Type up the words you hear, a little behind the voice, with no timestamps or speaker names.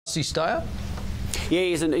Stayer? Yeah,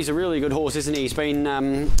 he's a really good horse, isn't he? He's been,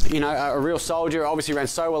 a real soldier. Obviously ran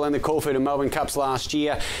so well in the Caulfield and Melbourne Cups last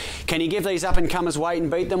year. Can he give these up-and-comers weight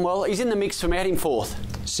and beat them? Well, he's in the mix for Mounting fourth.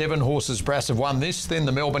 7 horses perhaps have won this, then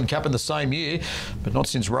the Melbourne Cup in the same year, but not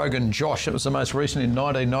since Rogan Josh. It was the most recent in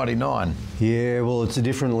 1999. Yeah, well, it's a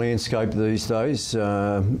different landscape these days.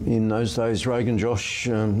 In those days, Rogan Josh,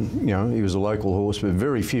 he was a local horse, but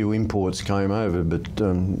very few imports came over. But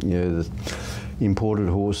the imported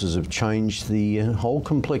horses have changed the whole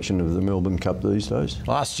complexion of the Melbourne Cup these days.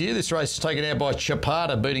 Last year, this race was taken out by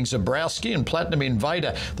Chapada, beating Zabrowski and Platinum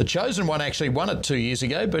Invader. The Chosen One actually won it 2 years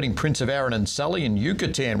ago, beating Prince of Arran and Sully, and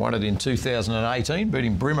Yucatan won it in 2018,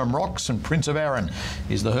 beating Brimham Rocks, and Prince of Arran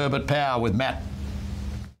is the Herbert Power with Matt.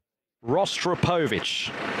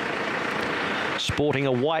 Rostropovich. Sporting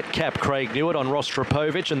a white cap, Craig Newitt on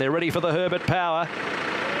Rostropovich, and they're ready for the Herbert Power.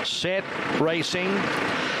 Set, racing.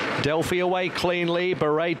 Delphi away cleanly.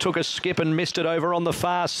 Beret took a skip and missed it over on the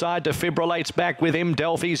far side. Defibrillates back with him.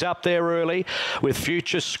 Delphi's up there early with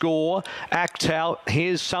Future Score. Act Out.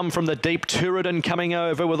 Here's some from the deep. Turidan coming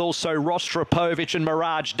over with also Rostropovich and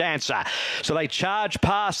Mirage Dancer. So they charge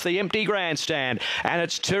past the empty grandstand, and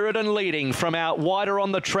it's Turidan leading from out wider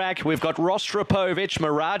on the track. We've got Rostropovich,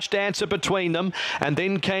 Mirage Dancer between them, and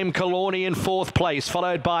then came Kalorni in 4th place,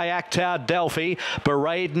 followed by Act Out, Delphi.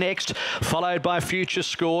 Beret next, followed by Future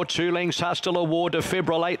Score. 2 lengths, Hustle Award,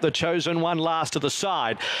 Defibrillate, the Chosen One last to the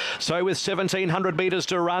side. So with 1,700 metres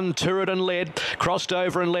to run, Turidan led, crossed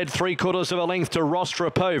over and led 3/4 of a length to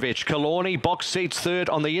Rostropovich. Kalorni, box seats 3rd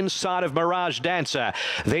on the inside of Mirage Dancer.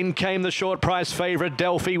 Then came the short price favourite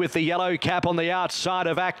Delphi with the yellow cap on the outside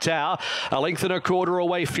of Actau. A length and a quarter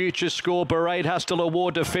away, Future Score, Beret, Hustle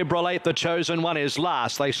Award, Defibrillate, the Chosen One is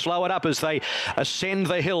last. They slow it up as they ascend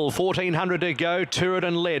the hill. 1,400 to go.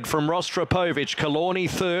 Turidan led from Rostropovich. Kalorni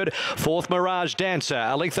 3rd. 4th Mirage Dancer,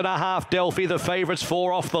 a length and a half Delphi, the favourites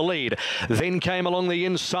 4 off the lead. Then came along the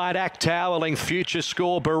inside Actau, a length Future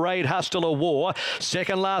Score, Beret, Hustle a War.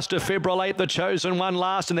 2nd last Defibrillate, the Chosen One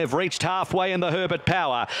last, and they've reached halfway in the Herbert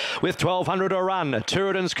Power with 1,200 to run.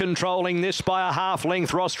 Turidan's controlling this by a half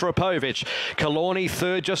length, Rostropovich. Kalorni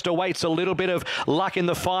 3rd, just awaits a little bit of luck in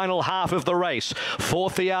the final half of the race.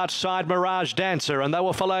 4th the outside Mirage Dancer, and they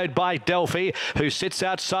were followed by Delphi, who sits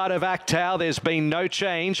outside of Actau. There's been no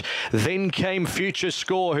change. Then came Future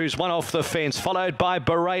Score, who's one off the fence, followed by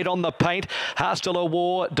Beret on the paint, Hustle a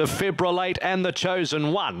War, Defibrillate, and the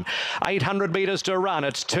Chosen One. 800 metres to run.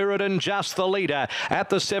 It's Turidan just the leader at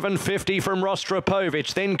the 750 from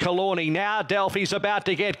Rostropovich. Then Kalorni. Now Delphi's about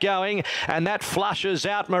to get going, and that flushes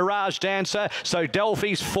out Mirage Dancer. So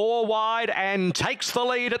Delphi's 4 wide and takes the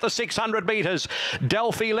lead at the 600 metres.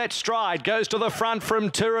 Delphi lets stride, goes to the front from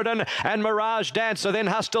Turidan and Mirage Dancer. Then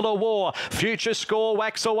Hustle a War. Future Score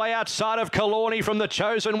whacks away outside of Kalorni from the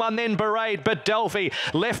Chosen One, then Beret, but Delphi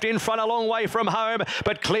left in front a long way from home,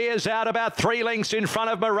 but clears out about 3 lengths in front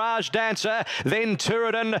of Mirage Dancer. Then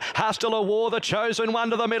Turidan, Hustle a War, the Chosen One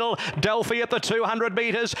to the middle. Delphi at the 200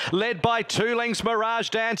 metres, led by 2 lengths Mirage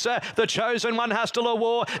Dancer. The Chosen One, Hustle a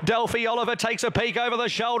War. Delphi Oliver takes a peek over the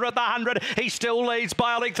shoulder at the 100. He still leads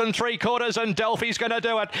by a length and 3/4, and Delphi's going to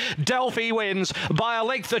do it. Delphi wins by a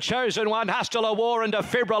length, the Chosen One, Hustle a War, and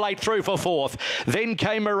Defibrillate through for 4th. Then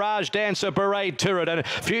came Mirage Dancer, Beret, Turidan,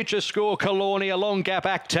 Future Score, Kalorni, a long gap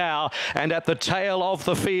Actau, and at the tail of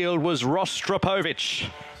the field was Rostropovich.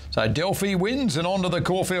 So Delphi wins and on to the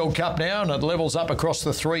Caulfield Cup now, and it levels up across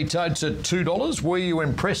the 3 totes at $2. Were you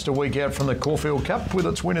impressed a week out from the Caulfield Cup with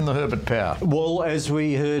its win in the Herbert Power? Well, as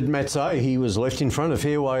we heard Matt say, he was left in front a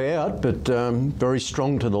fair way out, but very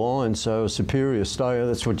strong to the line, so a superior stayer.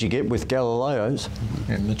 That's what you get with Galileos.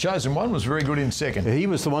 And the Chosen One was very good in 2nd. He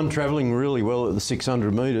was the one travelling really well at the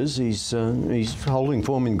 600 metres. He's holding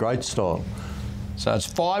form in great style. So it's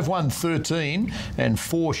 5, 1, 13, and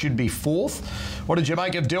 4 should be 4th. What did you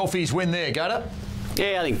make of Delphi's win there, Gutter?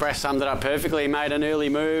 Yeah, I think Brass summed it up perfectly. He made an early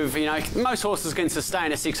move. Most horses can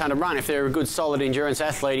sustain a 600 run if they're a good, solid endurance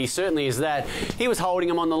athlete. He certainly is that. He was holding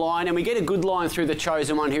him on the line, and we get a good line through the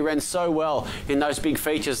Chosen One, who ran so well in those big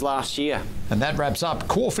features last year. And that wraps up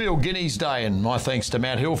Caulfield Guineas Day, and my thanks to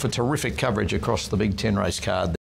Matt Hill for terrific coverage across the Big 10 race card.